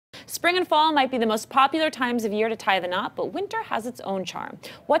Spring and fall might be the most popular times of year to tie the knot, but winter has its own charm.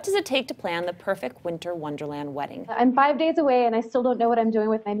 What does it take to plan the perfect winter wonderland wedding? I'm 5 days away and I still don't know what I'm doing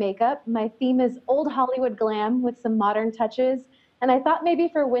with my makeup. My theme is old Hollywood glam with some modern touches. And I thought maybe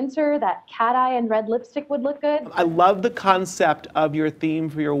for winter that cat eye and red lipstick would look good. I love the concept of your theme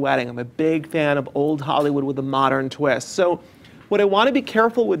for your wedding. I'm a big fan of old Hollywood with a modern twist. So what I want to be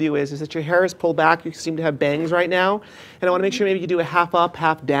careful with you is that your hair is pulled back. You seem to have bangs right now. And I want to make sure maybe you do a half up,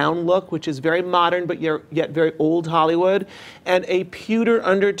 half down look, which is very modern, but yet very old Hollywood. And a pewter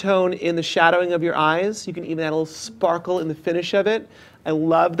undertone in the shadowing of your eyes. You can even add a little sparkle in the finish of it. I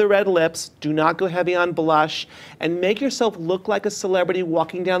love the red lips. Do not go heavy on blush. And make yourself look like a celebrity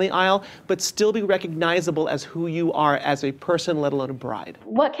walking down the aisle, but still be recognizable as who you are as a person, let alone a bride.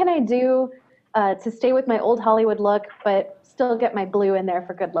 What can I do to stay with my old Hollywood look, but still get my blue in there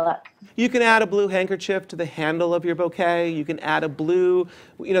for good luck? You can add a blue handkerchief to the handle of your bouquet. You can add a blue,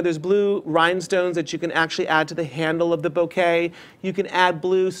 there's blue rhinestones that you can actually add to the handle of the bouquet. You can add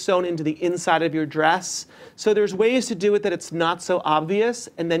blue sewn into the inside of your dress. So there's ways to do it that it's not so obvious,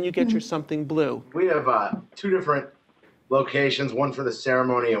 and then you get your something blue. We have 2 different locations, one for the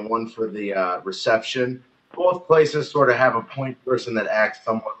ceremony and one for the reception. Both places sort of have a point person that acts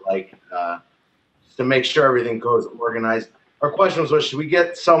somewhat like to make sure everything goes organized. Our question was, should we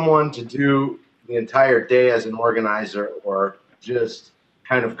get someone to do the entire day as an organizer or just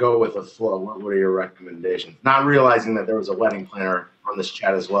kind of go with the flow? What are your recommendations? Not realizing that there was a wedding planner on this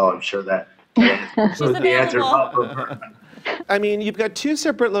chat as well. I'm sure that was the answer. I mean, you've got 2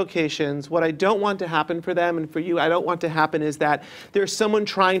 separate locations. What I don't want to happen for them, and for you, I don't want to happen is that there's someone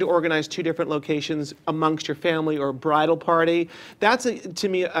trying to organize 2 different locations amongst your family or a bridal party. That's, to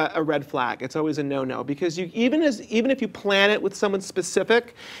me, a red flag. It's always a no-no, because even if you plan it with someone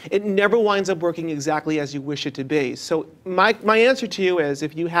specific, it never winds up working exactly as you wish it to be. So my answer to you is,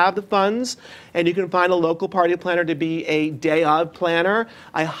 if you have the funds and you can find a local party planner to be a day-of planner,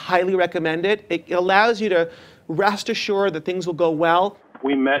 I highly recommend it. It allows you to rest assured that things will go well.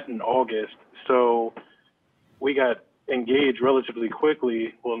 We met in August, so we got engaged relatively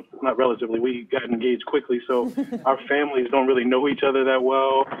quickly. Well, not relatively, we got engaged quickly, so our families don't really know each other that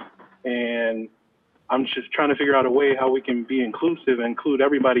well, and I'm just trying to figure out a way how we can be inclusive and include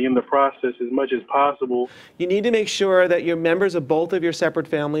everybody in the process as much as possible. You need to make sure that your members of both of your separate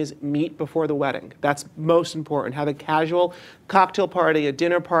families meet before the wedding. That's most important. Have a casual cocktail party, a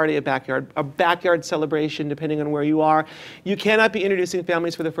dinner party, a backyard celebration, depending on where you are. You cannot be introducing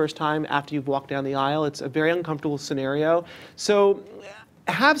families for the first time after you've walked down the aisle. It's a very uncomfortable scenario. So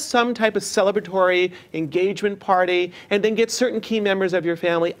have some type of celebratory engagement party, and then get certain key members of your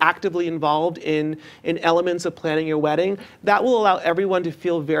family actively involved in elements of planning your wedding. That will allow everyone to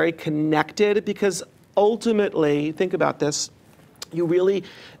feel very connected, because ultimately, think about this, you really,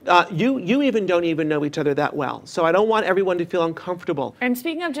 you even don't even know each other that well. So I don't want everyone to feel uncomfortable. And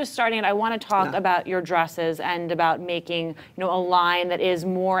speaking of just starting it, I want to talk about your dresses and about making, a line that is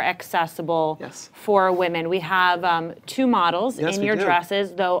more accessible for women. We have 2 models in your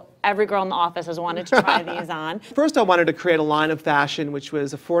dresses, though every girl in the office has wanted to try these on. First, I wanted to create a line of fashion which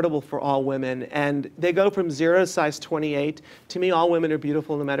was affordable for all women, and they go from 0 to size 28. To me, all women are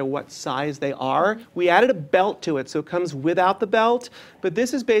beautiful no matter what size they are. We added a belt to it, so it comes without the belt, but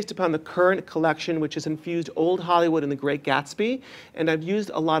this is based upon the current collection, which has infused old Hollywood and the Great Gatsby, and I've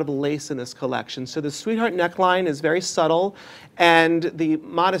used a lot of lace in this collection. So the Sweetheart neckline is very subtle, and the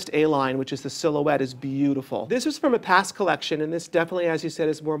modest A-line, which is the silhouette, is beautiful. This is from a past collection, and this definitely, as you said,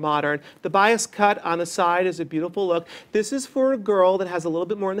 is more modern. The bias cut on the side is a beautiful look. This is for a girl that has a little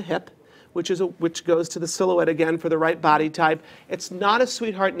bit more in the hip, which goes to the silhouette again for the right body type. It's not a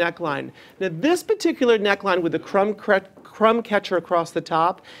Sweetheart neckline. Now, this particular neckline with the crumb catcher across the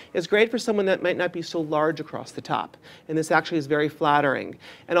top is great for someone that might not be so large across the top. And this actually is very flattering.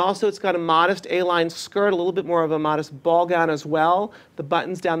 And also, it's got a modest A-line skirt, a little bit more of a modest ball gown as well. The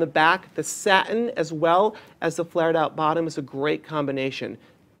buttons down the back, the satin as well as the flared out bottom is a great combination.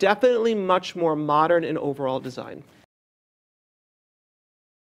 Definitely much more modern in overall design.